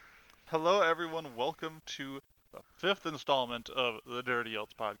Hello, everyone. Welcome to the fifth installment of the Dirty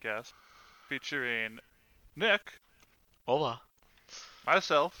Elts podcast, featuring Nick, Hola.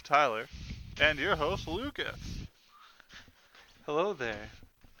 myself, Tyler, and your host, Lucas. Hello there.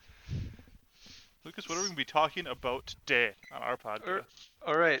 Lucas, what are we going to be talking about today on our podcast?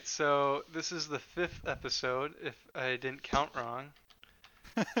 All right, so this is the fifth episode, if I didn't count wrong,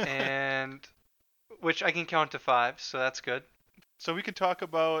 and which I can count to five, so that's good. So we can talk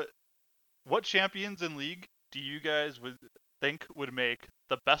about what champions in League do you guys would think would make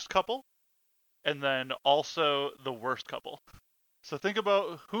the best couple, and then also the worst couple. So think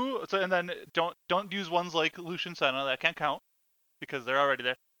about who. So and then don't use ones like Lucian Senna, that can't count because they're already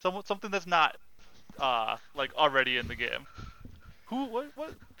there. Something that's not like already in the game.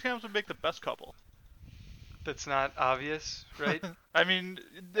 What champs would make the best couple? That's not obvious, right? I mean,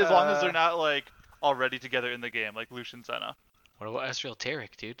 as long as they're not like already together in the game, like Lucian Senna. What about Ezreal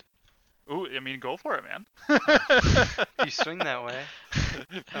Tarek, dude? Ooh, I mean, go for it, man. You swing that way.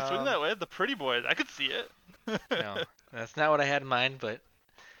 You swing that way, the pretty boys. I could see it. No, that's not what I had in mind, but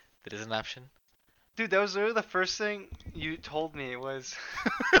that is an option. Dude, that was literally the first thing you told me was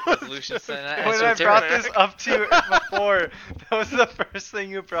Lucian Senna, when Ezreal I brought Tarek. this up to you before. That was the first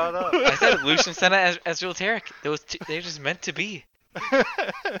thing you brought up. I said Lucian Senna, Ezreal Tarek. They're just meant to be.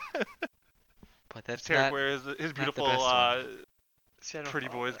 But that's Tarek not. wears his beautiful best one. See, I don't pretty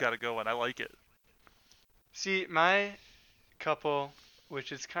follow boys that. gotta go, and I like it. See, my couple,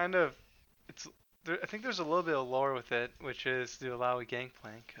 which is kind of, I think there's a little bit of lore with it, which is to allow a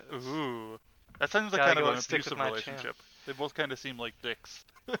gangplank. 'Cause Ooh, that sounds like Gotta kind of go an and stick with abusive my relationship. They both kind of seem like dicks.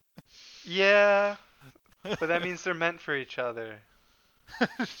 Yeah, but that means they're meant for each other.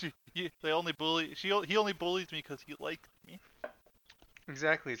 They only bully. He only bullies me because he likes me.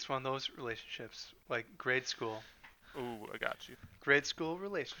 Exactly, it's one of those relationships, like grade school. Ooh, I got you. Grade school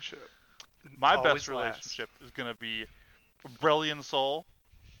relationship. My Always best lasts. relationship is gonna be Brilliant Soul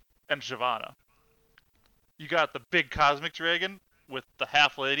and Shyvana. You got the big cosmic dragon with the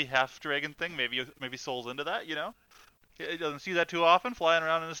half lady, half dragon thing. Maybe Soul's into that, you know. He doesn't see that too often, flying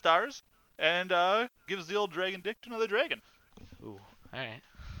around in the stars, and gives the old dragon dick to another dragon. Ooh, all right.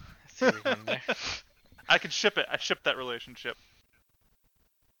 I see where you're going there. I can ship it. I ship that relationship.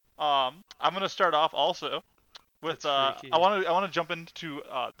 I'm gonna start off also with That's freaky. I want to jump into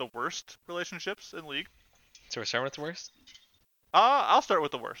the worst relationships in League. So we're starting with the worst. I'll start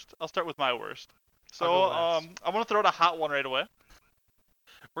with the worst. I'll start with my worst. So I'll go last. I want to throw out a hot one right away.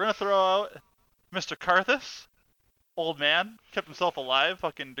 We're gonna throw out Mr. Karthus, old man, kept himself alive,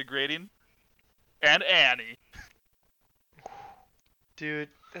 fucking degrading, and Annie. Dude,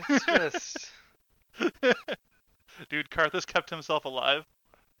 that's just. Dude, Karthus kept himself alive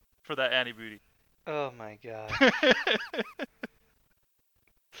for that Annie booty. Oh my god.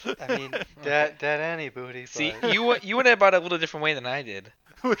 I mean, that Annie booty. See, but... you went about it a little different way than I did.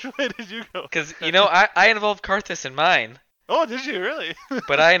 Which way did you go? Because, I involved Karthus in mine, Oh, did you really?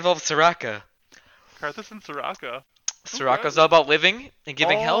 but I involved Soraka. Karthus and Soraka. Soraka's all about living and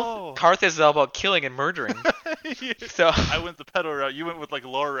giving Oh. health. Karthus is all about killing and murdering. So I went the pedo route. You went with like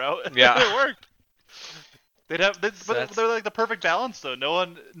lore route. Yeah. It worked. But that's- they're like the perfect balance though. No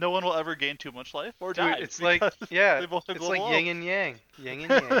one will ever gain too much life or Dude, die. it's like, because yeah, they both have it's like global yin health. and yang.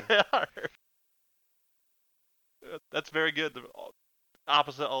 Yin and yang. They are. That's very good. The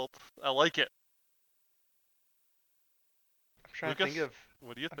opposite ult. I like it. I'm trying Lucas, to think of.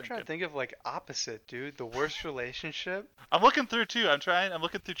 what do you I'm think? trying to think of like opposite, dude. The worst relationship. I'm looking through too. I'm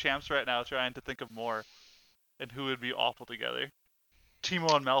looking through champs right now, trying to think of more, and who would be awful together.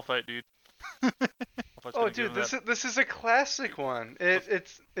 Teemo and Malphite, dude. Malphite's Oh, gonna give dude, him that. this is a classic one.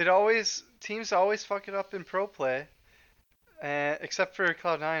 It always teams always fuck it up in pro play, except for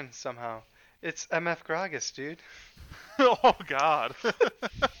Cloud9 somehow. It's MF Gragas, dude. Oh God.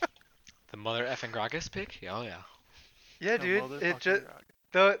 the mother effing Gragas pick? Oh, yeah. Yeah, The dude. motherfucking It just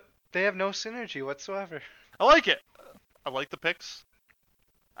rocket. they have no synergy whatsoever. I like it. I like the picks.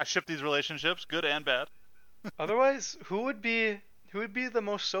 I ship these relationships, good and bad. Otherwise, who would be the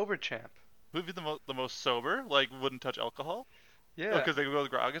most sober champ? Who'd be the most sober? Like wouldn't touch alcohol? Yeah. Because they go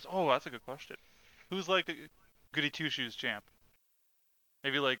with Gragas. Oh, that's a good question. Who's like a goody two shoes champ?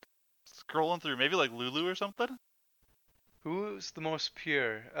 Maybe like scrolling through, maybe like Lulu or something. Who's the most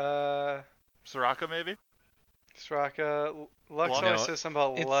pure? Soraka maybe. Soraka. Lux No, always says something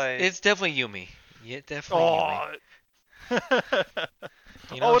about light. It's definitely Yumi. Yeah, definitely Yumi. Oh.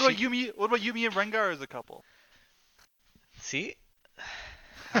 You know, What about she- Yumi? What about Yumi and Rengar as a couple? See?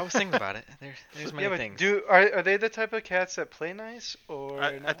 I was thinking about it. There's many yeah, but things. are they the type of cats that play nice or?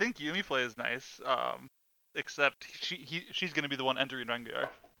 I not? think Yumi plays nice. Except she's gonna be the one entering Rengar.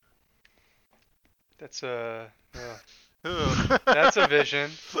 That's a Ooh. that's a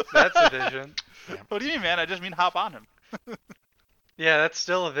vision. That's a vision. What do you mean, man? I just mean hop on him. Yeah, that's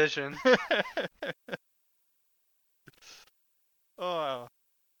still a vision. Oh,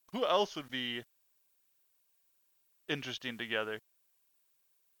 who else would be interesting together?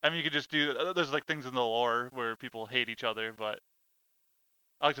 I mean, you could just do. There's like things in the lore where people hate each other, but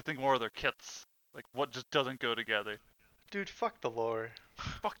I like to think more of their kits. Like what just doesn't go together. Dude, fuck the lore.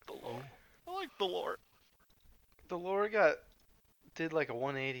 Fuck the lore. I like the lore. The lore did like a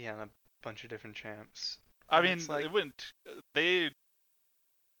 180 on a bunch of different champs. I And mean, it's like, it wouldn't. The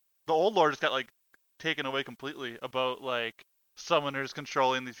old lore just got like taken away completely about like summoners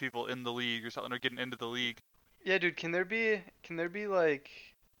controlling these people in the league or something, or getting into the league. yeah, dude, can there be like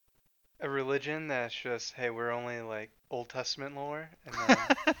a religion that's just, hey, we're only like Old Testament lore, and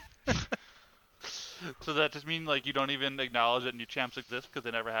then So that just mean like you don't even acknowledge that new champs exist because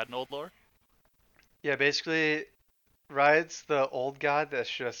they never had an old lore? yeah, basically Riot's the old god that's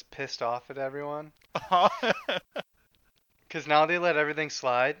just pissed off at everyone. Because now they let everything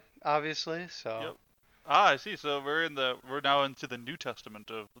slide, obviously, so. Yep. Ah, I see. So we're now into the New Testament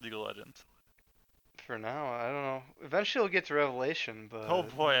of League of Legends. For now, I don't know. Eventually we'll get to Revelation, but. Oh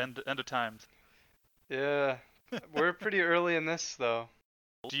boy, end of times. Yeah. We're pretty early in this, though.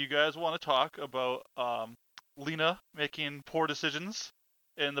 Do you guys want to talk about Leena making poor decisions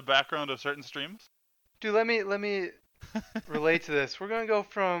in the background of certain streams? Dude, let me relate to this. We're gonna go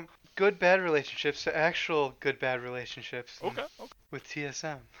from good bad relationships to actual good bad relationships Okay. with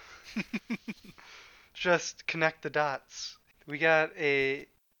TSM. Just connect the dots. We got a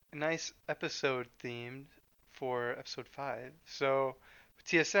nice episode themed for episode 5. So,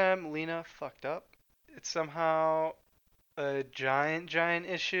 TSM, Leena fucked up. It's somehow a giant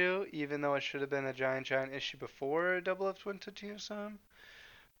issue, even though it should have been a giant issue before Double Ups went to TSM.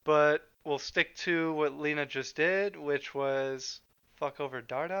 But we'll stick to what Leena just did, which was fuck over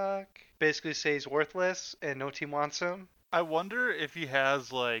Dardoch. Basically say he's worthless and no team wants him. I wonder if he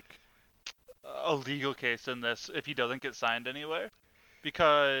has like a legal case in this if he doesn't get signed anywhere,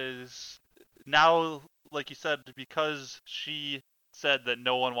 because now, like you said, because she said that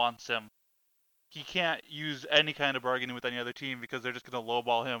no one wants him, he can't use any kind of bargaining with any other team because they're just gonna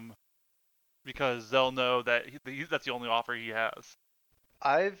lowball him because they'll know that that's the only offer he has.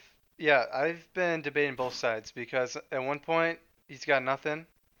 I've been debating both sides because at one point he's got nothing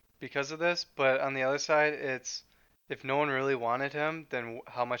because of this, but on the other side it's if no one really wanted him, then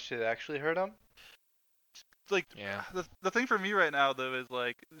how much did it actually hurt him? Like Yeah. the thing for me right now though is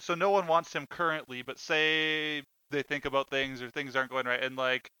like, so no one wants him currently, but say they think about things or things aren't going right, and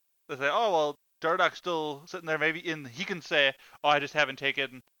like they say, oh well, Dardoch's still sitting there, maybe he can say, oh, I just haven't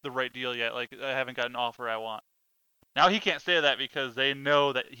taken the right deal yet, like I haven't got an offer I want. Now he can't say that because they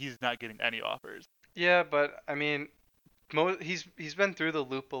know that he's not getting any offers. Yeah, but I mean, he's been through the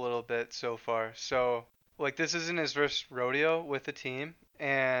loop a little bit so far. So like this isn't his first rodeo with the team,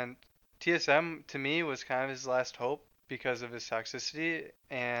 and TSM to me was kind of his last hope because of his toxicity.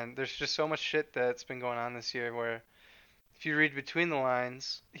 And there's just so much shit that's been going on this year where if you read between the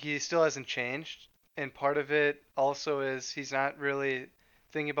lines, he still hasn't changed. And part of it also is he's not really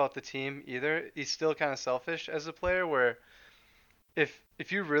thinking about the team either. He's still kind of selfish as a player where if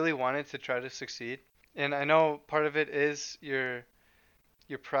you really wanted to try to succeed, and I know part of it is your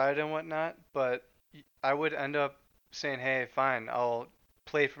pride and whatnot, but I would end up saying, hey, fine, I'll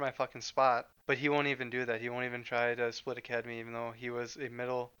play for my fucking spot. But he won't even do that. He won't even try to split academy, even though he was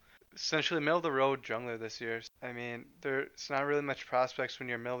essentially middle of the road jungler this year. I mean, there's not really much prospects when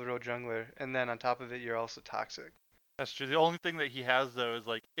you're a middle of the road jungler, and then on top of it, you're also toxic. That's true. The only thing that he has though is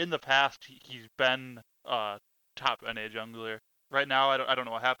like in the past he's been top NA jungler. Right now I don't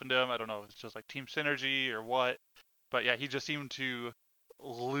know what happened to him. I don't know if it's just like team synergy or what. But yeah, he just seemed to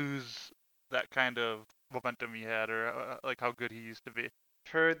lose that kind of momentum he had, or like how good he used to be.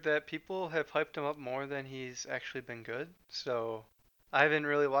 I've heard that people have hyped him up more than he's actually been good, so I haven't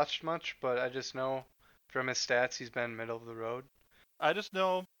really watched much, but I just know from his stats he's been middle of the road. I just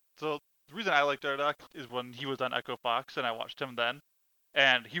know. So the reason I liked Dardoch is when he was on Echo Fox and I watched him then.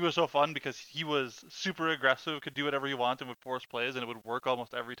 And he was so fun because he was super aggressive, could do whatever he wanted, and would force plays, and it would work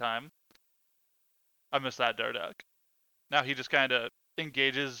almost every time. I miss that Dardoch. Now he just kind of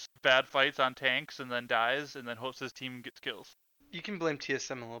engages bad fights on tanks and then dies, and then hopes his team gets kills. You can blame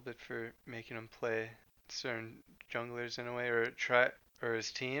TSM a little bit for making him play certain junglers in a way, or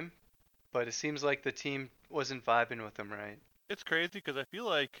his team, but it seems like the team wasn't vibing with him right. It's crazy because I feel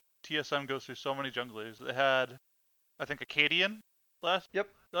like TSM goes through so many junglers. They had, I think, Acadian last Yep,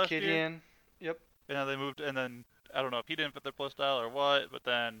 last year, Kadian. Yep. and then they moved, and then I don't know if he didn't fit their play style or what, but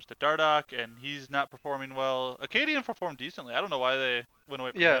then just a Dardoch, and he's not performing well. Acadian performed decently. I don't know why they went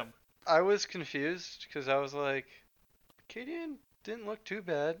away from Yeah, him. I was confused because I was like, Cadian didn't look too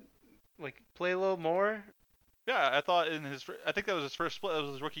bad. Like, play a little more. Yeah, I thought I think that was his first split. That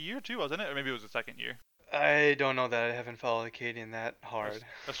was his rookie year too, wasn't it? Or maybe it was his second year. I don't know that. I haven't followed Cadian that hard.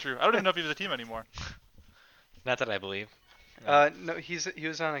 That's true. I don't even know if he was a team anymore. Not that I believe. No. No, he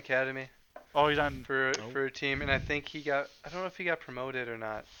was on academy Oh, he's on. for a team, and I think he got. I don't know if he got promoted or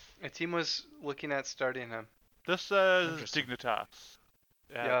not. A team was looking at starting him. This says Interesting. Dignitas.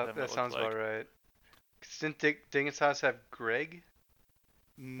 Yeah, them it that looks sounds like. about right. Didn't Dignitas have Greg?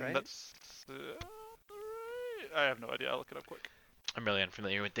 Right? That's. I have no idea. I'll look it up quick. I'm really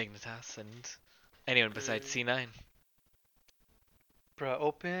unfamiliar with Dignitas and anyone besides C9. Bruh,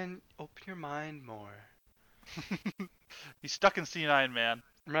 open your mind more. He's stuck in C9, man.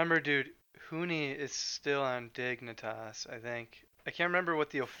 Remember, dude, Hooney is still on Dignitas, I think. I can't remember what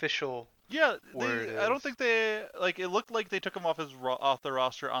the official Yeah, word I don't is. think they like. It looked like they took him off off the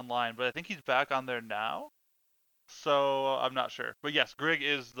roster online, but I think he's back on there now. So I'm not sure. But yes, Greg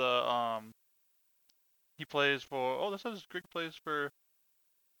is the. He plays for. Oh, this says Greg plays for.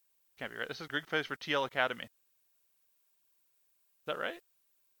 Can't be right. This is Greg plays for TL Academy. Is that right?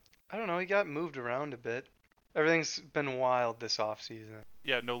 I don't know, he got moved around a bit. Everything's been wild this offseason.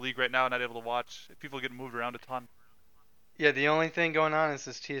 Yeah, no league right now. Not able to watch. People get moved around a ton. Yeah, the only thing going on is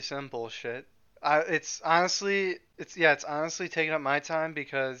this TSM bullshit. It's honestly taking up my time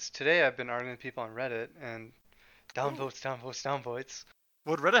because today I've been arguing with people on Reddit and downvotes, downvotes, downvotes.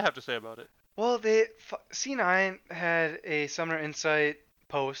 What did Reddit have to say about it? Well, C9 had a Summer Insight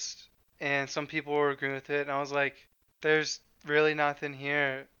post, and some people were agreeing with it, and I was like, "There's really nothing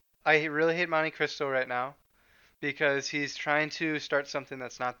here." I really hate Monte Cristo right now because he's trying to start something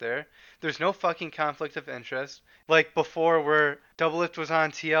that's not there. There's no fucking conflict of interest. Like before, where Doublelift was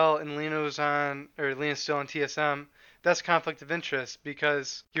on TL and Lena's still on TSM. That's conflict of interest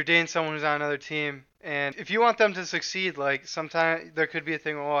because you're dating someone who's on another team, and if you want them to succeed, like sometimes there could be a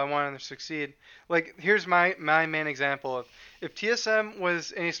thing. Oh, I want them to succeed. Like here's my main example of if TSM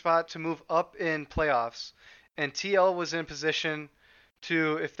was in a spot to move up in playoffs, and TL was in position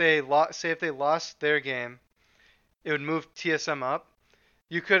to if they lost their game, it would move TSM up.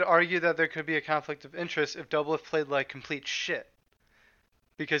 You could argue that there could be a conflict of interest if Doublelift played like complete shit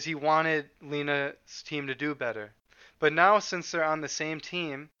because he wanted Lena's team to do better. But now, since they're on the same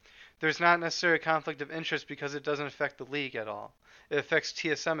team, there's not necessarily a conflict of interest because it doesn't affect the league at all. It affects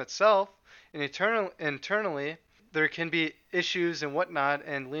TSM itself, and internally, there can be issues and whatnot,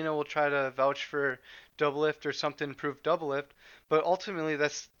 and Lena will try to vouch for Doublelift or something to prove Doublelift, but ultimately,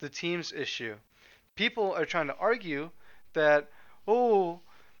 that's the team's issue. People are trying to argue that, oh,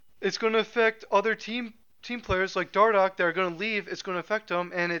 it's going to affect other team players like Dardoch that are going to leave. It's going to affect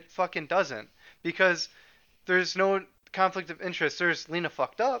them, and it fucking doesn't because there's no conflict of interest. There's Lena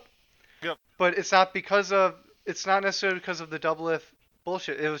fucked up, Yep. but it's not necessarily because of the Doublelift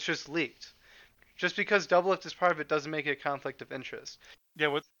bullshit. It was just leaked. Just because Doublelift is part of it doesn't make it a conflict of interest. Yeah,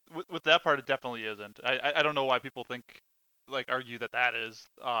 with that part, it definitely isn't. I don't know why people argue that is.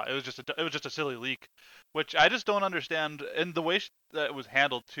 It was just a silly leak, which I just don't understand. And the way that it was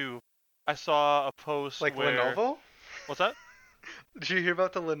handled too. I saw a post Like where. Lenovo? What's that? Did you hear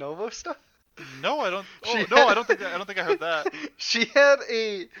about the Lenovo stuff? No, I don't. Oh no, I don't think I heard that. She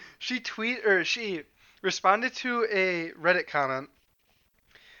responded to a Reddit comment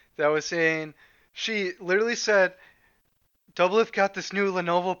that was saying she literally said Doublelift got this new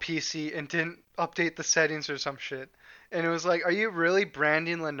Lenovo PC and didn't update the settings or some shit. And it was like, are you really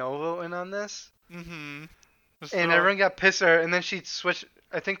branding Lenovo in on this? Mm-hmm. And everyone got pissed at her, and then she switched.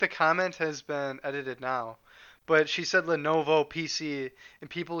 I think the comment has been edited now, but she said Lenovo PC, and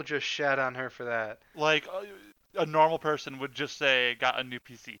people just shat on her for that. Like a normal person would just say, "Got a new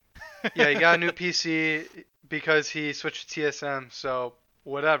PC." Yeah, he got a new PC because he switched to TSM, so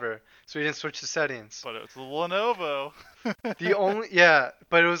whatever. So he didn't switch the settings. But it's Lenovo. But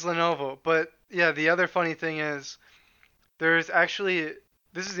it was Lenovo. But yeah, the other funny thing is, there's actually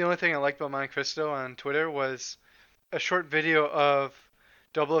this is the only thing I liked about Monte Cristo on Twitter was a short video of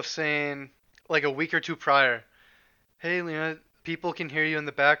Doublelift saying like a week or two prior, "Hey Lena, people can hear you in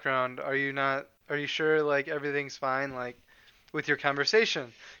the background. Are you sure like everything's fine like with your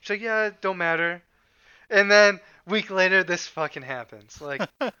conversation?" She's like, "Yeah, it don't matter." And then week later this fucking happens. Like,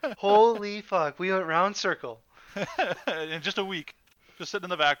 holy fuck, we went round circle. In just a week, just sitting in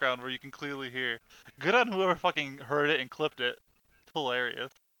the background where you can clearly hear. Good on whoever fucking heard it and clipped it. It's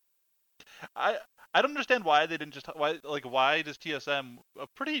hilarious. I I don't understand why they didn't just why does TSM, a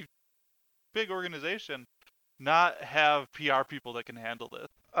pretty big organization, not have PR people that can handle this.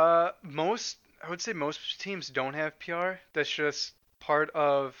 I would say most teams don't have PR. That's just part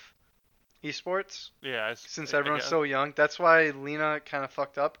of esports. Yeah, Since I everyone's guess. so young, that's why Leena kind of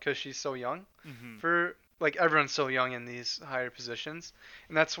fucked up because she's so young. Hmm. For like everyone's so young in these higher positions,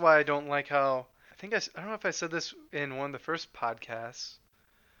 and that's why I don't like how I don't know if I said this in one of the first podcasts,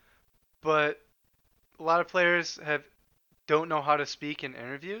 but a lot of players have don't know how to speak in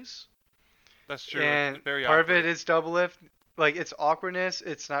interviews, That's true. It's and very part of awkward. it is double lift. Like it's awkwardness.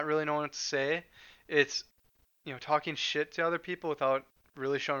 It's not really knowing what to say. It's talking shit to other people without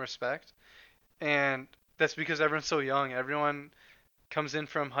really showing respect, and that's because everyone's so young. Everyone comes in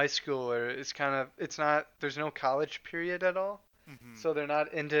from high school or it's not there's no college period at all. Hmm. So they're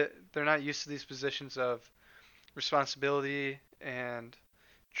not used to these positions of responsibility and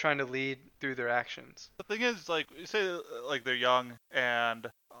trying to lead through their actions. The thing is, like, you say, like they're young and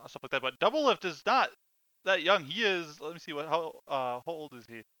stuff like that, but Double Lift is not that young. He is. Let me see how old is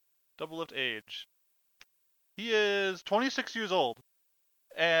he? Double Lift age. He is 26 years old,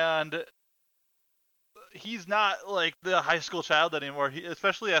 and he's not like the high school child anymore.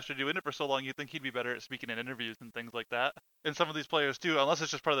 Especially after doing it for so long, you'd think he'd be better at speaking in interviews and things like that. And some of these players too, unless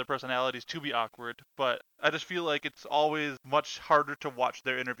it's just part of their personalities to be awkward. But I just feel like it's always much harder to watch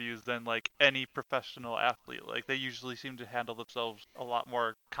their interviews than like any professional athlete. Like they usually seem to handle themselves a lot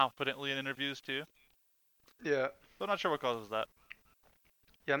more confidently in interviews too. Yeah. So I'm not sure what causes that.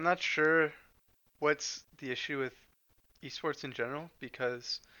 Yeah, I'm not sure what's the issue with esports in general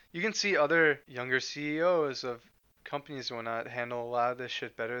because you can see other younger CEOs of companies and whatnot handle a lot of this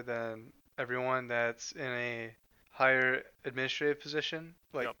shit better than everyone that's in a higher administrative position.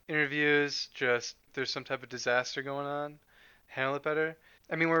 Like Yep. interviews, just there's some type of disaster going on, handle it better.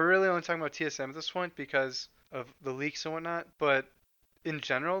 I mean, we're really only talking about TSM at this point because of the leaks and whatnot, but in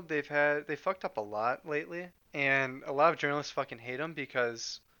general, they fucked up a lot lately, and a lot of journalists fucking hate them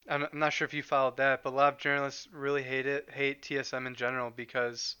because I'm not sure if you followed that, but a lot of journalists really hate TSM in general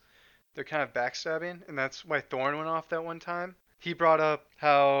because they're kind of backstabbing, and that's why Thorne went off that one time. He brought up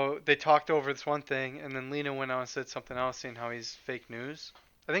how they talked over this one thing, and then Leena went out and said something else, saying how he's fake news.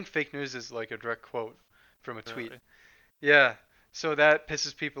 I think fake news is like a direct quote from a tweet. Really. Yeah, so that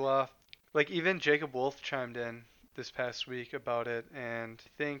pisses people off. Like even Jacob Wolf chimed in this past week about it, and I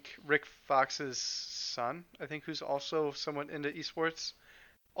think Rick Fox's son, I think who's also somewhat into esports,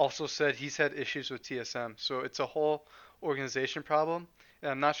 also said he's had issues with TSM. So it's a whole organization problem,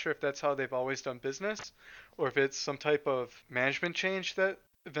 and I'm not sure if that's how they've always done business, or if it's some type of management change that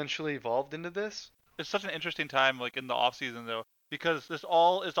eventually evolved into this. It's such an interesting time, like in the off season though, because it's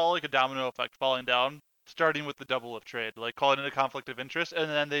all like a domino effect falling down, starting with the Double Lift trade, like calling it a conflict of interest, and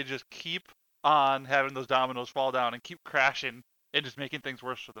then they just keep on having those dominoes fall down and keep crashing and just making things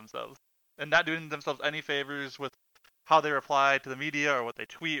worse for themselves, and not doing themselves any favors with how they reply to the media or what they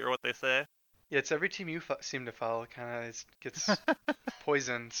tweet or what they say. Yeah, it's every team you seem to follow kind of gets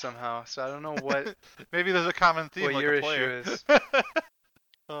poisoned somehow. So I don't know Maybe there's a common theme, what like your a issue player. is.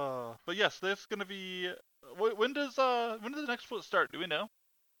 But yes, there's gonna be. When does the next split start? Do we know?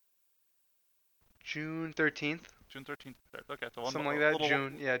 June 13th, June 13th starts. Okay, so something like a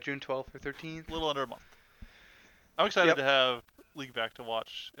that. June 12th or 13th. little under a month. I'm excited Yep. to have League back to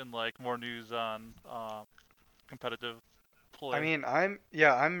watch and like more news on competitive play. I mean,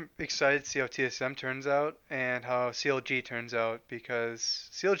 I'm excited to see how TSM turns out and how CLG turns out because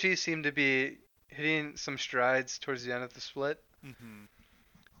CLG seemed to be hitting some strides towards the end of the split, Hmm.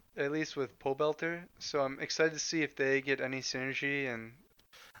 at least with Pole Belter. So I'm excited to see if they get any synergy and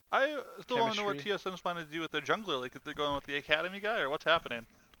I still want to know what chemistry. TSM's planning to do with their jungler. Like, if they're going with the academy guy or what's happening.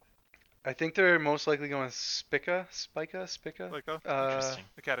 I think they're most likely going with Spica. Like, Interesting.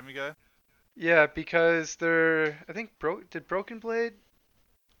 academy guy. Yeah, because I think did Broken Blade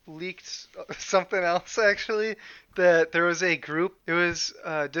leaked something else actually that there was a group. It was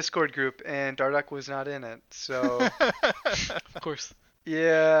a Discord group, and Dardock was not in it. So Of course.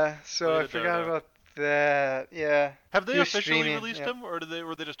 yeah, so I Later, forgot Dardoch. about that. Yeah, Have they he was officially streaming. released Yeah. him, or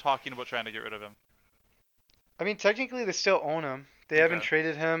were they just talking about trying to get rid of him? I mean, technically they still own him. They haven't Okay.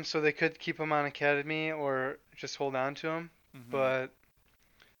 traded him, so they could keep him on Academy or just hold on to him. Hmm. But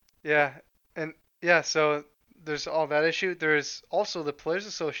yeah, and yeah, so there's all that issue. There's also the Players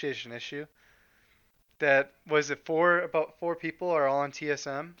Association issue. That was it. About four people are all on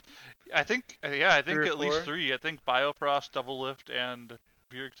TSM. I think, yeah, I think Three or at least four. three. I think Biofrost, Double Lift, and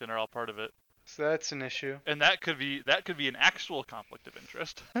Bjergsen are all part of it, So that's an issue. and that could be an actual conflict of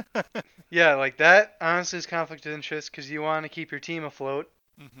interest. Yeah, like that honestly is conflict of interest because you want to keep your team afloat.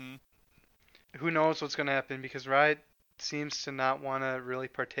 Hmm. Who knows what's going to happen because Riot seems to not want to really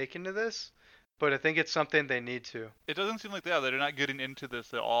partake into this. but I think it's something they need to. It doesn't seem like they're not getting into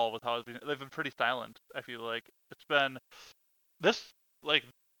this at all with how it's been. They've been pretty silent. I feel like it's been this like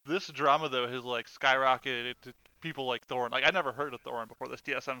this drama though has like skyrocketed to people like Thorin. Like I never heard of Thorin before this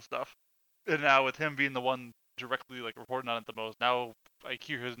DSM stuff, and now with him being the one directly like reporting on it the most, now I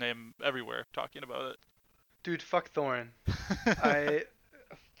hear his name everywhere talking about Dude, fuck Thorin. it. I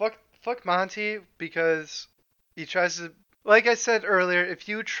fuck Monty because he tries to, like I said earlier, if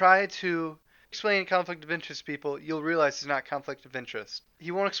you try to explain conflict of interest to people, you'll realize it's not conflict of interest. He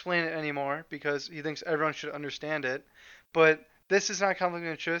won't explain it anymore because he thinks everyone should understand it, but this is not conflict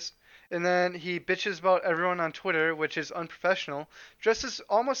of interest. And then he bitches about everyone on Twitter, which is unprofessional, just as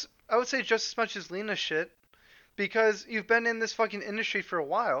almost, I would say just as much as Leena shit, because you've been in this fucking industry for a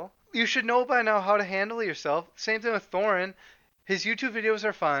while. You should know by now how to handle yourself. Same thing with Thorin. His YouTube videos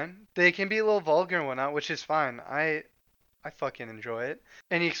are fine. They can be a little vulgar and whatnot, which is fine. I fucking enjoy it.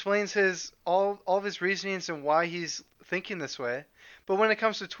 And he explains his all of his reasonings and why he's thinking this way. But when it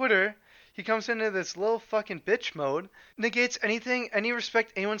comes to Twitter, he comes into this little fucking bitch mode, negates any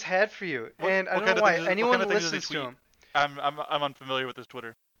respect anyone's had for you. And I don't know why anyone listens to him. I'm unfamiliar with his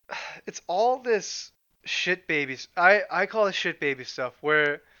Twitter. It's all this shit babies. I call it shit baby stuff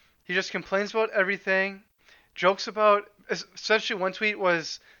where he just complains about everything, jokes about, essentially one tweet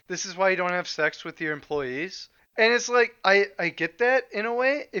was, this is why you don't have sex with your employees. And it's like, I get that in a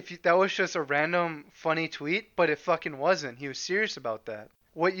way, that was just a random funny tweet, but it fucking wasn't. He was serious about that.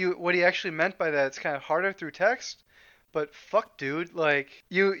 What he actually meant by that, it's kind of harder through text, but fuck dude, like,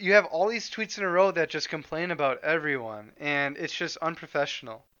 you have all these tweets in a row that just complain about everyone, and it's just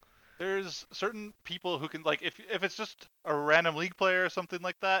unprofessional. There's certain people who can, like, if it's just a random league player or something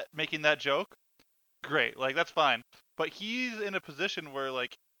like that making that joke, great, like that's fine. But he's in a position where,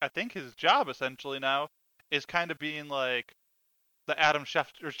 like, I think his job essentially now is kind of being like the Adam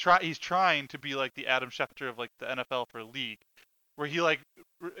Schefter, or he's trying to be like the Adam Schefter of like the NFL for league, where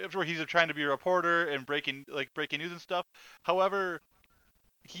he's trying to be a reporter and breaking news and stuff. However,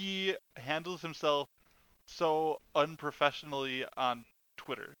 he handles himself so unprofessionally on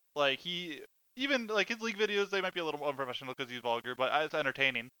Twitter. Like even like his league videos, they might be a little unprofessional because he's vulgar, but it's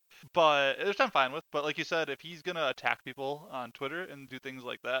entertaining. But which I'm fine with. But like you said, if he's gonna attack people on Twitter and do things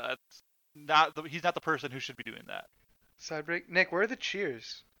like that, he's not the person who should be doing that. Side break, Nick, where are the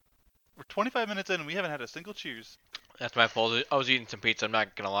cheers? We're 25 minutes in and we haven't had a single cheers. That's my fault. I was eating some pizza. I'm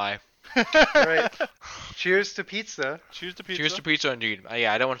not gonna lie. Right. Cheers to pizza. Cheers to pizza. Cheers to pizza, indeed.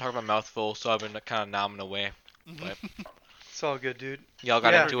 Yeah, I don't want to talk about mouthful, so I've been kind of nomming away. But It's all good, dude. y'all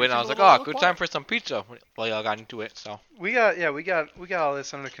got into it, and I was like, "Oh, good time for some pizza." Well, y'all got into it, so We got all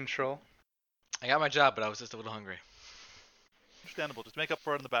this under control. I got my job, but I was just a little hungry. Understandable. Just make up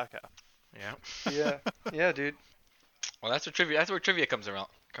for it in the back half. Yeah. Yeah, dude. Well, that's where trivia comes around.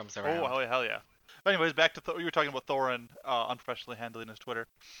 Oh, hell yeah. But anyways, back to you were talking about Thorin unprofessionally handling his Twitter.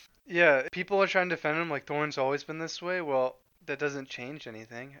 Yeah, people are trying to defend him like Thorin's always been this way. Well, that doesn't change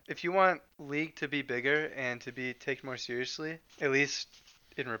anything. If you want League to be bigger and to be taken more seriously, at least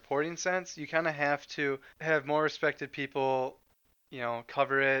in reporting sense, you kind of have to have more respected people,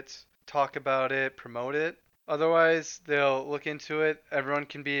 cover it, talk about it, promote it. Otherwise, they'll look into it. Everyone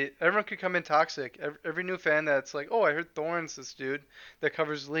could come in toxic. Every new fan that's like, oh, I heard Thorin's this dude that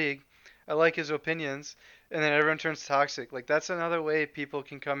covers League. I like his opinions. And then everyone turns toxic. Like, that's another way people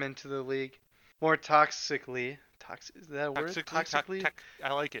can come into the league more toxically. Is that a word? Toxically?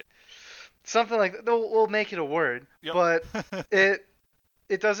 I like it. Something like that. We'll make it a word. Yep. But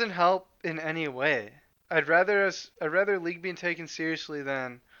it doesn't help in any way. I'd rather League being taken seriously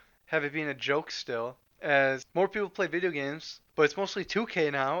than have it being a joke still. As more people play video games, but it's mostly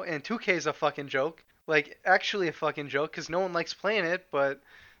 2K now, and 2K is a fucking joke. Like, actually a fucking joke, because no one likes playing it, but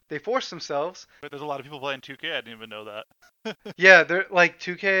they force themselves. But there's a lot of people playing 2K. I didn't even know that. Yeah, they're like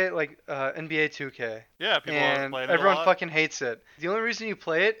 2K, like NBA 2K. Yeah, people are playing it everyone a lot. fucking hates it. The only reason you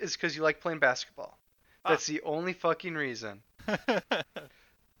play it is because you like playing basketball. That's the only fucking reason. it's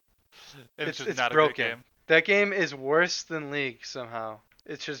just it's not broken. a great game. That game is worse than League somehow.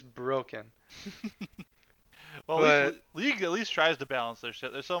 It's just broken. Well, But- League at least tries to balance their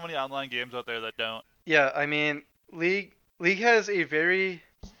shit. There's so many online games out there that don't. Yeah, I mean, League has a very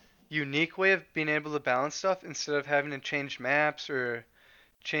unique way of being able to balance stuff instead of having to change maps or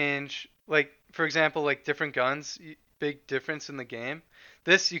change, like, for example, like different guns, big difference in the game.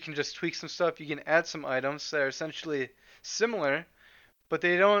 This, you can just tweak some stuff. You can add some items that are essentially similar, but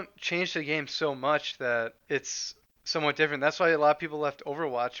they don't change the game so much that it's somewhat different. That's why a lot of people left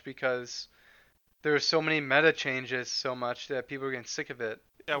Overwatch, because there were so many meta changes so much that people were getting sick of it.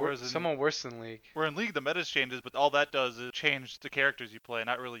 Yeah, whereas Someone worse than League. where in League the metas changes, but all that does is change the characters you play,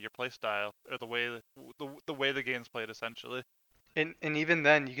 not really your play style or the way the game's played essentially. And even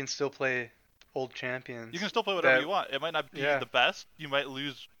then, you can still play old champions. You can still play whatever That you want. It might not be yeah, the best. You might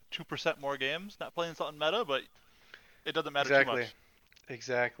lose 2% more games not playing something meta, but it doesn't matter too exactly, much.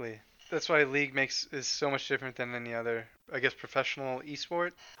 exactly. That's why League is so much different than any other, I guess, professional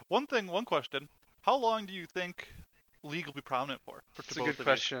esport. One question: how long do you think League will be prominent for It's to a both good of you?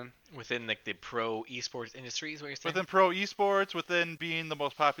 question. Within like the pro esports industry is what you're saying? Within pro esports, within being the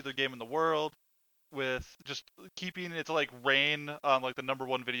most popular game in the world, with just keeping its like reign on like the number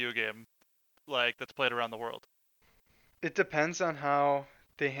one video game like that's played around the world. It depends on how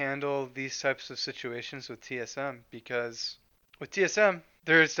they handle these types of situations with TSM because with TSM,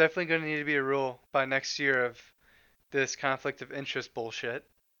 there's definitely going to need to be a rule by next year of this conflict of interest bullshit.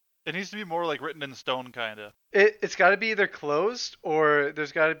 It needs to be more like written in stone, kind of. It's got to be either closed or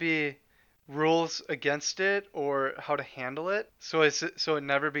there's got to be rules against it or how to handle it so it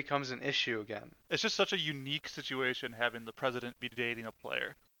never becomes an issue again. It's just such a unique situation having the president be dating a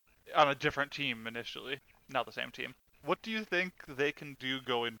player on a different team initially, not the same team. What do you think they can do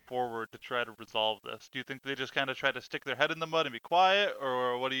going forward to try to resolve this? Do you think they just kind of try to stick their head in the mud and be quiet,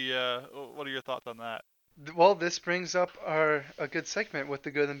 or what are your thoughts on that? Well, this brings up our a good segment with the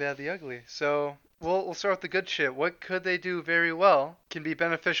good and bad, the ugly. So we'll start with the good shit. What could they do very well? Can be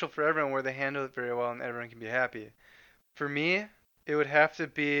beneficial for everyone where they handle it very well and everyone can be happy. For me, it would have to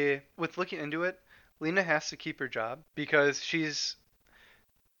be with looking into it. Leena has to keep her job because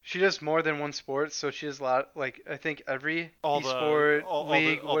she does more than one sport, so she does a lot. Like I think every esport,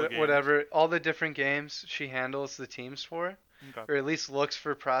 league, All the games. whatever, all the different games she handles the teams for, Okay. or at least looks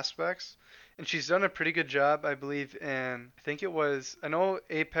for prospects. And she's done a pretty good job, I believe. In I think it was I know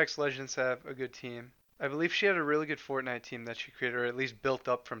Apex Legends have a good team. I believe she had a really good Fortnite team that she created, or at least built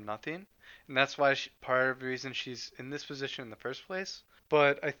up from nothing, and that's why part of the reason she's in this position in the first place.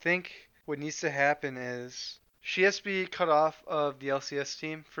 But I think what needs to happen is she has to be cut off of the LCS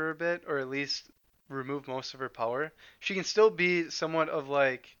team for a bit, or at least remove most of her power. She can still be somewhat of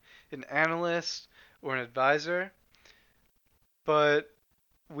like an analyst or an advisor, but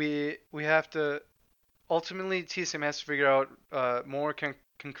we have to ultimately TSM has to figure out more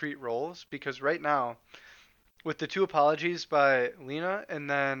concrete roles because right now with the two apologies by Leena and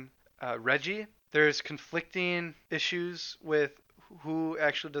then Reggie, there's conflicting issues with who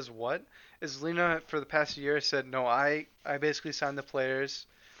actually does what. As Leena for the past year said, no, I basically sign the players,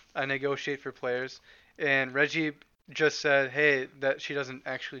 I negotiate for players, and Reggie just said, hey, that she doesn't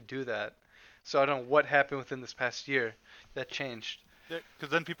actually do that. So I don't know what happened within this past year that changed.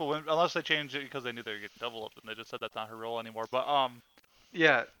 Because then people went, unless they changed it because they knew they were getting double up, and they just said that's not her role anymore.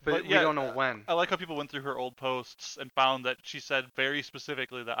 Yeah, But but we yeah, don't know when. I like how people went through her old posts and found that she said very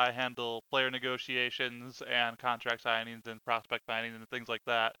specifically that I handle player negotiations and contract signings and prospect signings and things like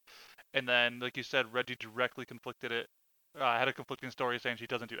that. And then, like you said, Reggie directly conflicted it. Had a conflicting story saying she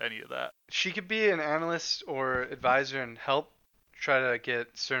doesn't do any of that. She could be an analyst or advisor and help try to get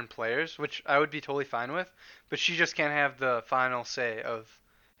certain players, which I would be totally fine with, but she just can't have the final say of,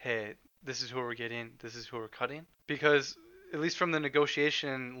 hey, this is who we're getting, this is who we're cutting. Because at least from the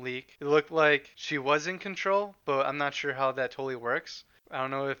negotiation leak, it looked like she was in control, but I'm not sure how that totally works. I don't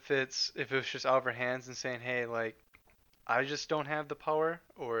know if it was just out of her hands and saying, hey, like I just don't have the power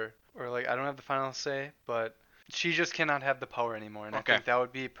or like I don't have the final say, but she just cannot have the power anymore, and I Okay. think that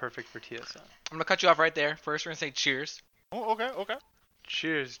would be perfect for TSM. I'm gonna cut you off right there. First, we're gonna say cheers. Oh, okay.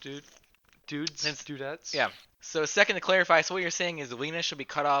 Cheers, dude. Dudes, Since dudettes. yeah. So second to clarify, so what you're saying is Leena should be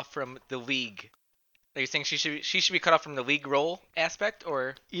cut off from the league. Are you saying she should be cut off from the league role aspect,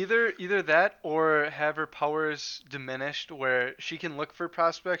 or Either that or have her powers diminished where she can look for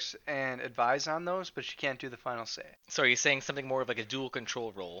prospects and advise on those, but she can't do the final say. so are you saying something more of like a dual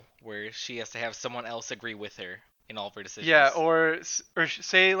control role where she has to have someone else agree with her in all of her decisions? Yeah, or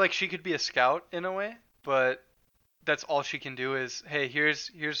say like she could be a scout in a way, but that's all she can do is, hey, here's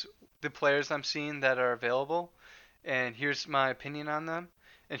the players I'm seeing that are available, and here's my opinion on them,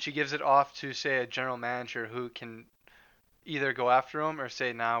 and she gives it off to say a general manager who can either go after them or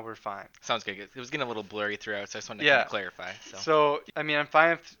say, nah, we're fine. Sounds good. It was getting a little blurry throughout, so I just wanted to Yeah. kind of clarify. So So I mean, I'm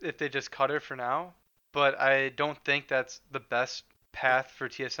fine if they just cut her for now, but I don't think that's the best path for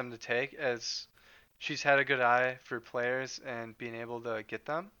TSM to take, as she's had a good eye for players and being able to get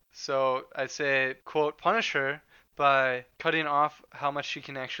them. So I'd say, quote, punish her by cutting off how much she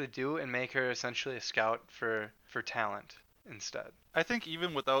can actually do and make her essentially a scout for talent instead. I think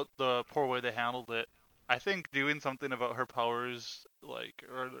even without the poor way they handled it, I think doing something about her powers, like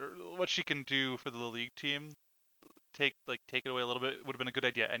or what she can do for the league team, take it away a little bit would have been a good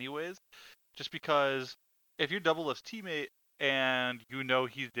idea anyways. Just because if you're doubleless teammate and you know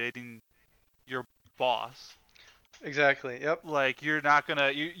he's dating your boss, Exactly. Yep. like you're not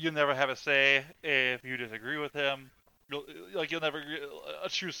gonna you never have a say if you disagree with him. You'll never get a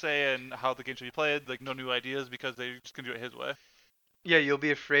true say in how the game should be played. Like no new ideas because they're just gonna do it his way. Yeah, you'll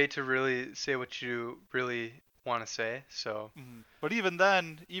be afraid to really say what you really want to say. So But even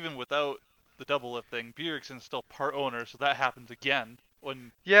then, even without the double lift thing, Bjergsen's still part owner, so that happens again.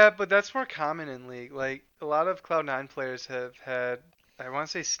 When yeah, but that's more common in League. Like a lot of Cloud9 players have had, I want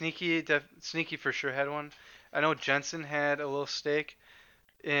to say Sneaky for sure had one. I know Jensen had a little stake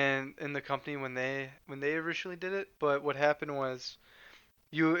in the company when they originally did it. But what happened was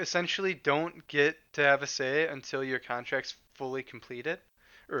you essentially don't get to have a say until your contract's fully completed,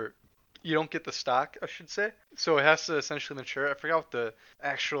 or you don't get the stock, I should say. So it has to essentially mature. I forgot what the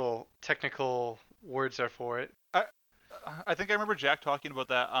actual technical words are for it. I think I remember Jack talking about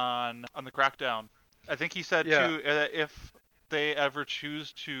that on the Crackdown. I think he said Yeah. too if they ever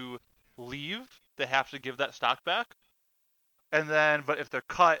choose to leave, they have to give that stock back. And then, but if they're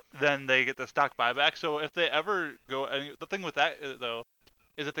cut, then they get the stock buyback. So if they ever go, the thing with that though,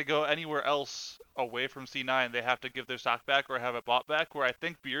 is if they go anywhere else away from C9, they have to give their stock back or have it bought back. Where I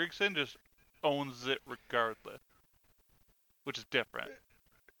think Bjergsen just owns it regardless, which is different.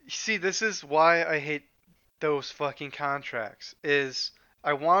 See, this is why I hate those fucking contracts. Is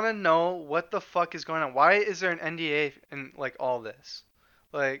I want to know what the fuck is going on. Why is there an NDA in like all this?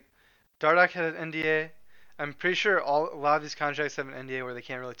 Like Dardoch had an NDA. I'm pretty sure a lot of these contracts have an NDA where they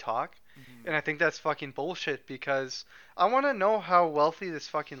can't really talk. And I think that's fucking bullshit because I want to know how wealthy this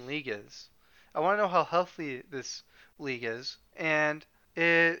fucking league is. I want to know how healthy this league is. And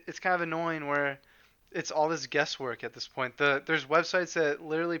it's kind of annoying where it's all this guesswork at this point. There's websites that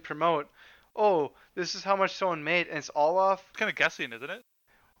literally promote, oh, this is how much someone made, and it's all off. It's kind of guessing, isn't it?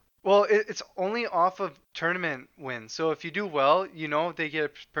 Well, it's only off of tournament wins. So if you do well, you know they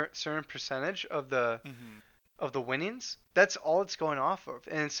get a certain percentage of the winnings. That's all it's going off of,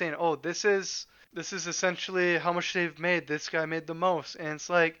 and it's saying, oh, this is essentially how much they've made. This guy made the most, and it's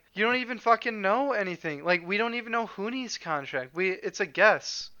like you don't even fucking know anything. Like we don't even know Hooney's contract. It's a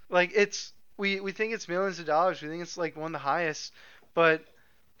guess. Like we think it's millions of dollars. We think it's like one of the highest, but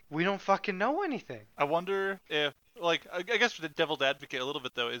we don't fucking know anything. I wonder if, like, I guess for the devil's advocate a little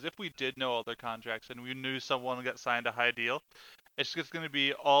bit though, is if we did know all their contracts and we knew someone got signed a high deal, it's just going to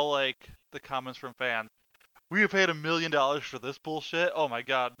be all like the comments from fans. We paid $1 million for this bullshit. Oh my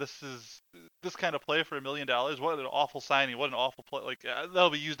god, this kind of play for $1 million. What an awful signing. What an awful play. Like that'll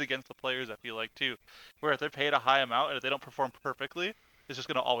be used against the players. I feel like too, where if they're paid a high amount and if they don't perform perfectly, it's just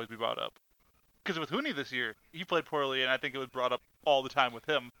going to always be brought up. Because with Hooney this year, he played poorly, and I think it was brought up all the time with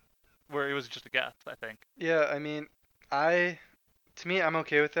him, where it was just a guess. I think. Yeah, I mean, to me, I'm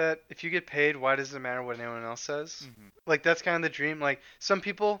okay with that. If you get paid, why does it matter what anyone else says? Like that's kind of the dream. Like some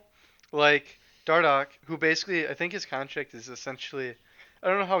people, like Dardoch, who basically, I think his contract is essentially, I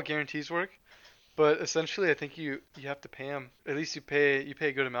don't know how guarantees work, but essentially, I think you have to pay him. At least you pay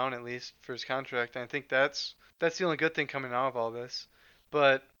a good amount at least for his contract. And I think that's the only good thing coming out of all this.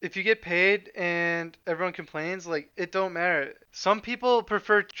 But if you get paid and everyone complains, like it don't matter. Some people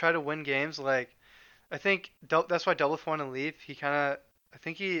prefer to try to win games. Like I think that's why Doubleth wanted to leave. I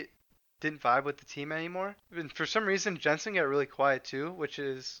think he didn't vibe with the team anymore. And for some reason, Jensen got really quiet too, which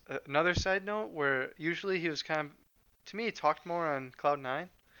is another side note where usually he was kind of, to me, he talked more on Cloud9 and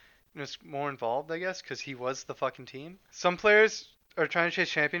was more involved, I guess, because he was the fucking team. Some players are trying to chase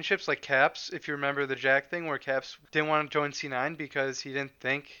championships, like Caps, if you remember the Jack thing, where Caps didn't want to join C9 because he didn't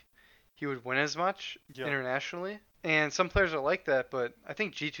think he would win as much internationally. And some players are like that, but I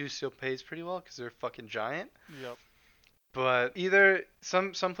think G2 still pays pretty well because they're fucking giant. Yep. But either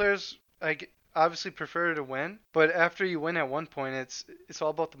some players obviously prefer to win, but after you win at one point, it's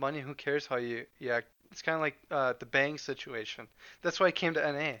all about the money. Who cares how you act? It's kind of like the Bang situation. That's why he came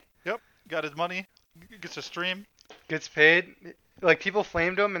to NA. Yep. Got his money. Gets a stream. Gets paid. Like people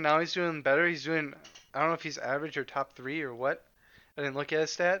flamed him, and now he's doing better. He's doing, I don't know if he's average or top 3 or what. I didn't look at his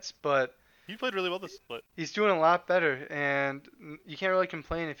stats, but He played really well this split. he's doing a lot better, and you can't really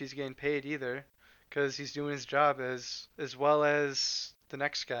complain if he's getting paid either, because he's doing his job as well as the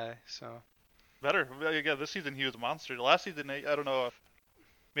next guy. So Better. Yeah, this season he was a monster. Last season, I don't know if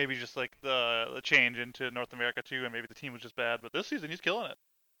maybe just like the change into North America too, and maybe the team was just bad. But this season he's killing it.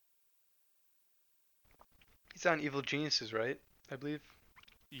 he's on Evil Geniuses, right? I believe.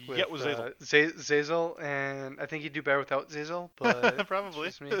 Yeah, with Zazel. Zazel, and I think he'd do better without Zazel, but Probably.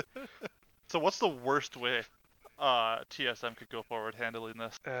 it's just me. So what's the worst way TSM could go forward handling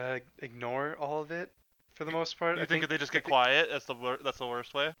this? Ignore all of it. for the most part. You I think if they just get quiet, that's the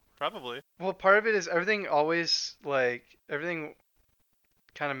worst way? Probably. Well, part of it is everything always everything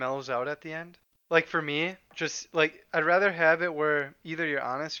kind of mellows out at the end. Like for me, just like I'd rather have it where either you're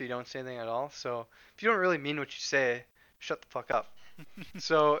honest or you don't say anything at all. So if you don't really mean what you say, shut the fuck up.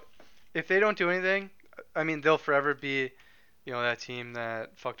 So if they don't do anything, I mean they'll forever be, that team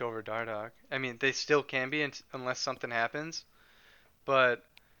that fucked over Dardoch. I mean they still can be unless something happens, but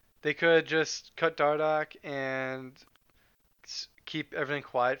they could just cut Dardoch and keep everything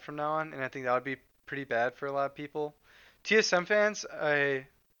quiet from now on, and I think that would be pretty bad for a lot of people. TSM fans, I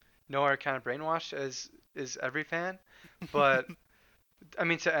know are kind of brainwashed, as is every fan, but I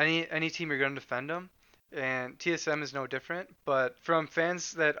mean to any team you're going to defend them, and TSM is no different. But from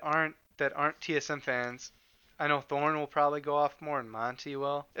fans that aren't TSM fans, I know Thorn will probably go off more, and Monty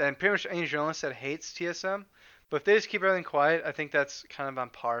will, and pretty much any journalist that hates TSM. But if they just keep everything quiet, I think that's kind of on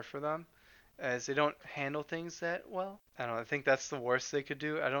par for them, as they don't handle things that well. I don't know. I think that's the worst they could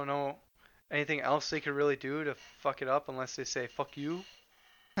do. I don't know anything else they could really do to fuck it up unless they say fuck you.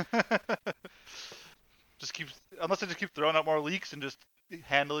 Unless they just keep throwing out more leaks and just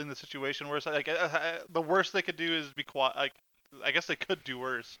handling the situation worse. Like the worst they could do is be quiet. Like I guess they could do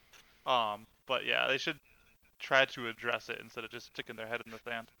worse. But yeah, they should try to address it instead of just sticking their head in the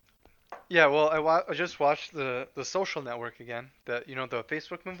sand. Yeah, well, I just watched the Social Network again, the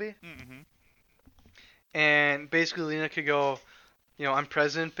Facebook movie, Mm-hmm. and basically Lena could go, I'm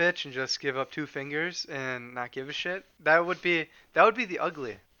president, bitch, and just give up two fingers and not give a shit. That would be the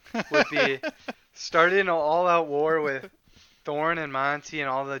ugly. Would be starting an all-out war with Thorne and Monty and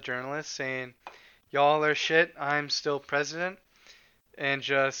all the journalists saying, y'all are shit, I'm still president, and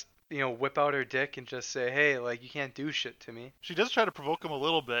just whip out her dick and just say, hey, like you can't do shit to me. She does try to provoke him a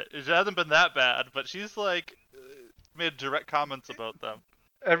little bit. It hasn't been that bad, but she's like made direct comments about them.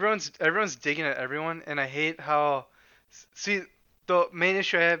 Everyone's digging at everyone, and I hate how. See, the main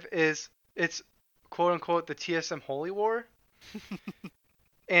issue I have is it's quote unquote the TSM Holy War,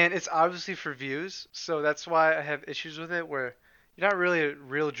 and it's obviously for views, so that's why I have issues with it. Where you're not really a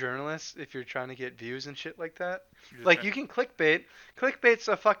real journalist if you're trying to get views and shit like that. Like you can clickbait. Clickbait's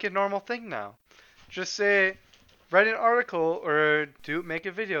a fucking normal thing now. Just say, write an article or make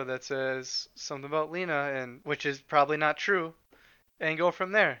a video that says something about Leena, and which is probably not true, and go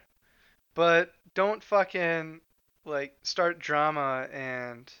from there. But don't fucking start drama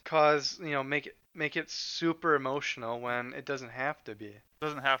and cause make it super emotional when it doesn't have to be. It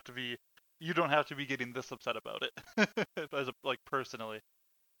doesn't have to be. You don't have to be getting this upset about it. Personally.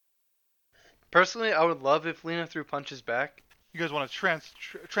 Personally, I would love if Leena threw punches back. You guys want to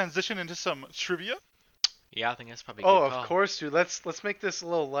transition into some trivia? Yeah, I think that's probably. Oh, of course, dude. Let's make this a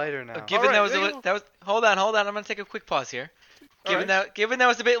little lighter now. Given right, that was hold on. I'm gonna take a quick pause here. Given that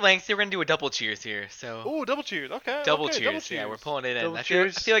was a bit lengthy, we're gonna do a double cheers here. So. Oh, double cheers. Okay. Double okay, cheers. Double cheers. Yeah, we're pulling it in. Double I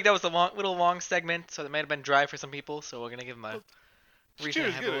cheers. feel like that was a little long segment, so that might have been dry for some people. So we're gonna give them a reason Cheers.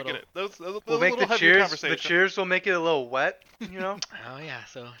 to have Get a it. little. Get it. That We'll was make a little the heavier cheers. conversation. The cheers will make it a little wet. Oh yeah.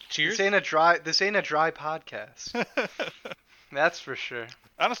 So cheers. This ain't a dry podcast. That's for sure.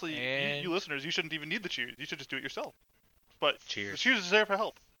 Honestly, And- you listeners, you shouldn't even need the cheers. You should just do it yourself. But Cheers. the cheers is there for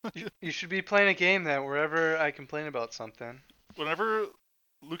help. You should be playing a game that wherever I complain about something. Whenever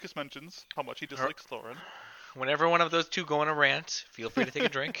Lucas mentions how much he dislikes Thorin, Whenever one of those two go on a rant, feel free to take a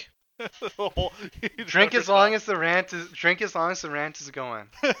drink. Drink as long as the rant is going.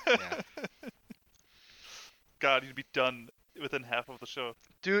 Yeah. God, you'd be done within half of the show.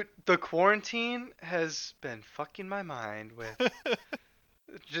 Dude, the quarantine has been fucking my mind with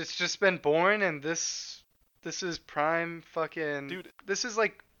just been boring, and this is prime fucking Dude, this is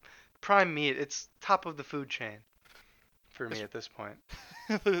like prime meat. It's top of the food chain for me at this point.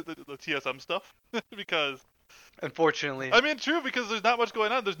 the TSM stuff, because Unfortunately. I mean, true, because there's not much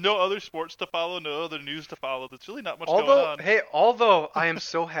going on. There's no other sports to follow, no other news to follow. There's really not much going on. Although I am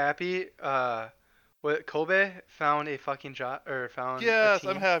so happy, Kobe found a fucking job or found. Yes, a team.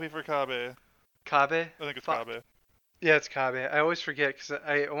 I'm happy for Kabe. Kabe. I think it's Fuck. Kabe. Yeah, it's Kabe. I always forget because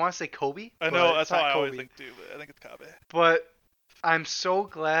I want to say Kobe. I but know, that's it's how not I always Kobe. think too, but I think it's Kabe. But I'm so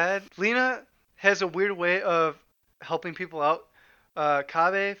glad. Leena has a weird way of helping people out.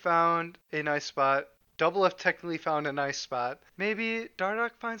 Kabe found a nice spot. Double F technically found a nice spot. Maybe Dardoch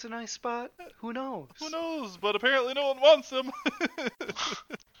finds a nice spot. Who knows? Who knows? But apparently no one wants him.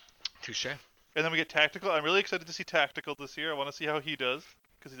 Touche. And then we get Tactical. I'm really excited to see Tactical this year. I want to see how he does,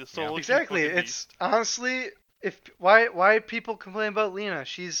 because he's a solo. Exactly. fucking It's beast. honestly, why people complain about Leena?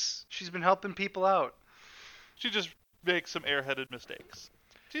 She's been helping people out. She just makes some airheaded mistakes.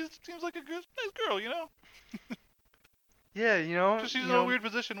 She seems like a good, nice girl, you know. Yeah, you know. Just she's you in a know, weird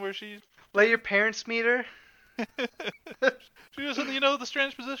position where she Let your parents meet her. she was in the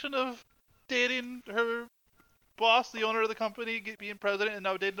strange position of dating her boss, the owner of the company, being president, and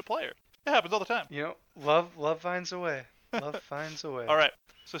now dating a player. It happens all the time. You know, love finds a way. Love finds a way. All right.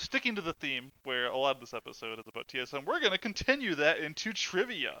 So sticking to the theme where a lot of this episode is about TSM, we're going to continue that into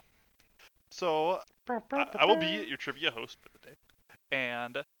trivia. So I will be your trivia host for the day.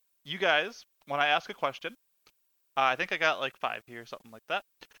 And you guys, when I ask a question, I think I got like 5 here, something like that.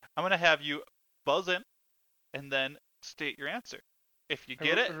 I'm going to have you buzz in and then state your answer. If you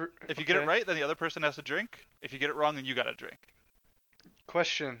get it, Okay. right, then the other person has to drink. If you get it wrong, then you got to drink.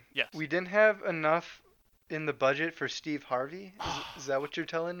 Question. Yes. We didn't have enough in the budget for Steve Harvey. Is that what you're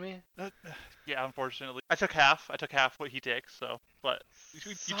telling me? Yeah, unfortunately. I took half what he takes, so, but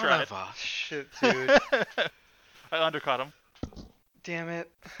you Son tried. of a- Shit, dude. I undercut him. Damn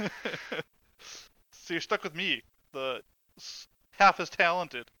it. So you're stuck with me, the half as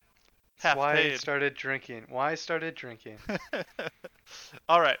talented, half That's why I paid. started drinking.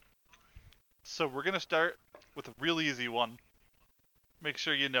 All right. So we're gonna start with a real easy one. Make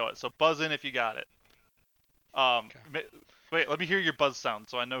sure you know it. So buzz in if you got it. Wait, let me hear your buzz sound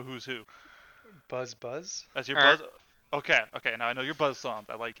so I know who's who. Buzz. As your buzz. Okay. Now I know your buzz sound.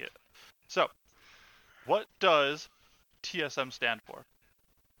 I like it. So, what does TSM stand for?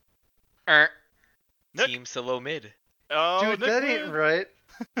 Nick? Team Solo Mid. Oh, Dude, Nick that ain't wins. right.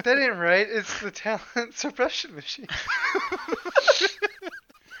 That ain't right. It's the talent suppression machine.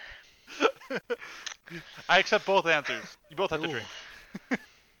 I accept both answers. You both have to Ooh. drink.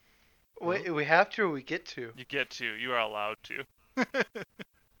 Wait, we have to or we get to? You get to. You are allowed to.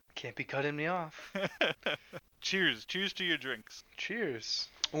 Can't be cutting me off. Cheers. Cheers to your drinks. Cheers.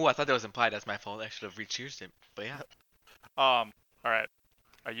 Ooh, I thought that was implied. That's my fault. I should have re-cheersed him. But yeah. All right.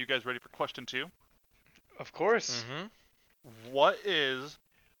 Are you guys ready for question 2? Of course. Mm-hmm. What is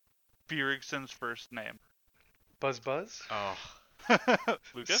Bjergsen's first name? Buzz. Oh.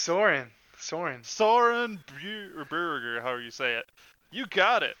 Lucas? Soren. Soren Berger, however you say it. You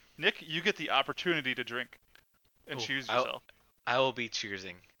got it. Nick, you get the opportunity to drink and Ooh, choose yourself. I will be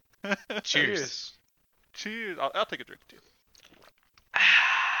cheersing. Cheers. Cheers. Cheers. I'll take a drink too.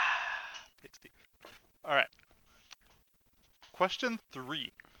 Tasty. All right. Question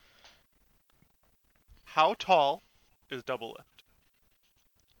 3. How tall is double lift?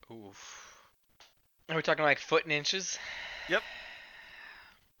 Oof. Are we talking like foot and inches? Yep.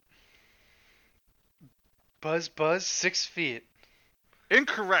 Buzz. 6 feet.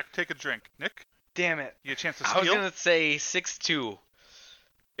 Incorrect. Take a drink. Nick, Damn it. you get a chance to I was steal. gonna say 6'2".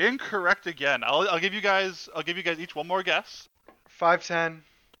 Incorrect again. I'll give you guys each one more guess. 5'10".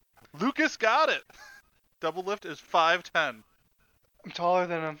 Lucas got it. Double lift is 5'10". I'm taller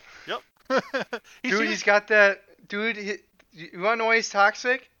than him. Yep. Dude, he's got that. Dude, you wanna know why he's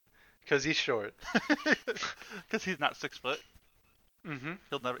toxic? Because he's short. Because he's not 6 foot. Mm-hmm.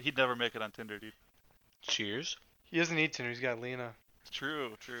 He'd never make it on Tinder, dude. Cheers. He doesn't need Tinder. He's got Leena.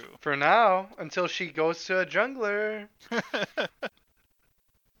 True. For now, until she goes to a jungler.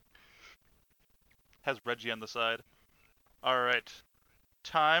 Has Reggie on the side. All right.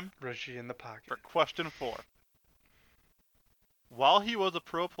 Time Reggie in the pocket. for question 4. While he was a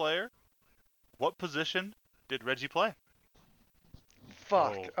pro player, what position did Reggie play?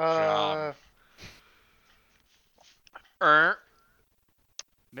 Fuck. Oh, God.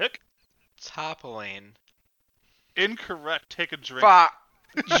 Nick? Top lane. Incorrect. Take a drink. Fuck.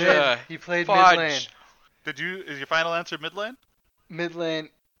 Mid. He played mid Fudge. lane. Is your final answer mid lane? Mid lane.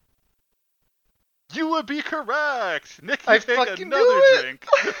 You would be correct. Nick, you I take fucking another knew it. drink.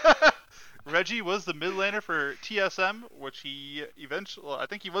 Reggie was the mid laner for TSM, which he eventually, I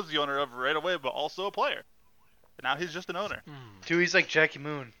think he was the owner of right away, but also a player. And now he's just an owner. Dude, he's like Jackie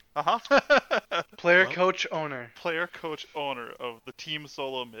Moon. Uh-huh. Player, Well. coach, owner. Player, coach, owner of the team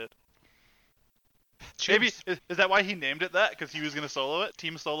solo mid. Cheers. Maybe, is that why he named it that? Because he was going to solo it?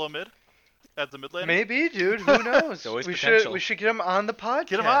 Team solo mid? As the mid laner? Maybe, dude. Who knows? always we potential. should get him on the podcast.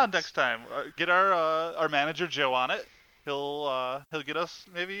 Get him on next time. Get our manager Joe on it. He'll get us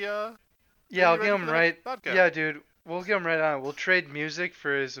maybe Yeah, Maybe I'll ready get for him the right. next podcast. Yeah, dude. We'll get him right on. We'll trade music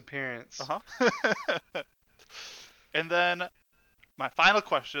for his appearance. Uh-huh. And then my final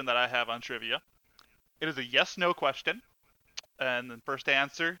question that I have on trivia. It is a yes/no question. And the first to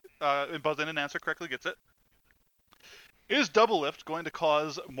answer, buzz in and answer correctly gets it. Is double lift going to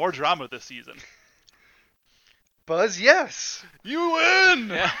cause more drama this season? Buzz, yes. You win!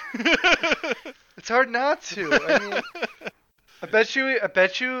 Yeah. It's hard not to. I mean, I bet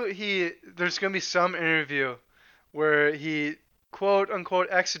you there's gonna be some interview where he quote unquote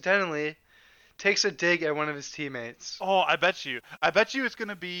accidentally takes a dig at one of his teammates. Oh, I bet you it's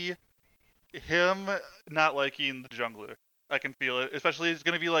gonna be him not liking the jungler. I can feel it. Especially it's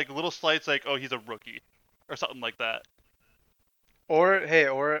gonna be like little slights like, oh, he's a rookie, or something like that. Or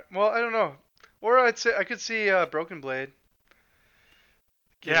well, I don't know. Or I'd say I could see Broken Blade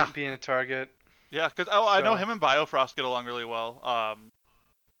Yeah. being a target. Yeah, because I know So- him and Biofrost get along really well.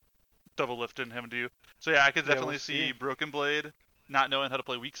 Double Lift and him do. So yeah, I could Yeah, definitely we'll see see. Broken Blade not knowing how to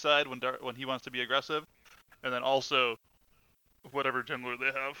play weak side when he wants to be aggressive, and then also whatever jungler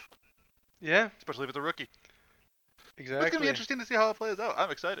they have, Yeah, especially if it's a rookie. It's exactly. gonna be interesting to see how it plays out. I'm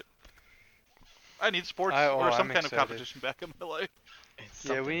excited. I need sports I'm or some kind excited. of competition back in my life. It's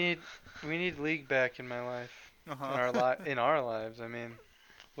Yeah, something. we need league back in my life. Uh-huh. In our lives. I mean,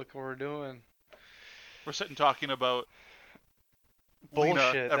 look what we're doing. We're sitting talking about Leena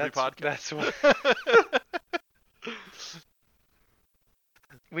Bullshit. every That's podcast. what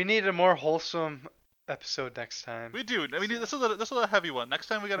we need a more wholesome episode next time. We do. I mean, this is a heavy one. Next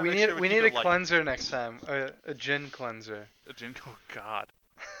time we gotta We make need sure we we keep need it a light. cleanser next time. A gin cleanser. Oh God.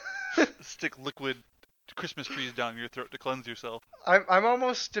 Stick liquid Christmas trees down your throat to cleanse yourself. I'm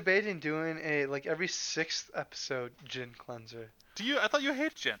almost debating doing a like every 6th episode gin cleanser. Do you? I thought you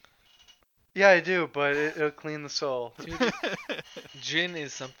hate gin. Yeah, I do, but it'll clean the soul. Gin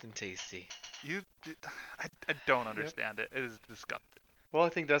is something tasty. I don't understand it. It is disgusting. Well, I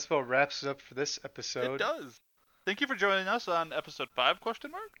think that's about wraps it up for this episode. It does. Thank you for joining us on episode 5?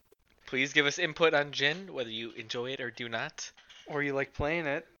 Question mark. Please give us input on gin, whether you enjoy it or do not. Or you like playing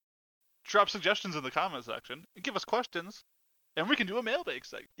it. Drop suggestions in the comment section. And give us questions, and we can do a mailbag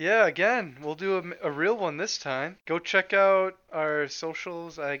segment. Yeah, again, we'll do a real one this time. Go check out our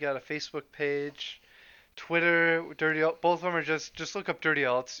socials. I got a Facebook page, Twitter, Dirty Alt. Both of them are just look up Dirty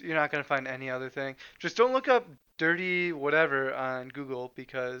Alts. You're not gonna find any other thing. Just don't look up Dirty whatever on Google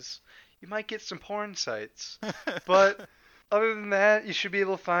because you might get some porn sites. But other than that, you should be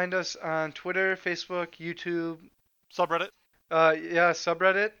able to find us on Twitter, Facebook, YouTube. Subreddit. Yeah,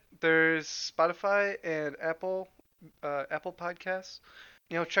 subreddit. There's Spotify and Apple Podcasts.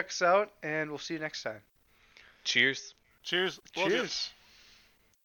 Check us out, and we'll see you next time. Cheers. Cheers. Love you. Cheers.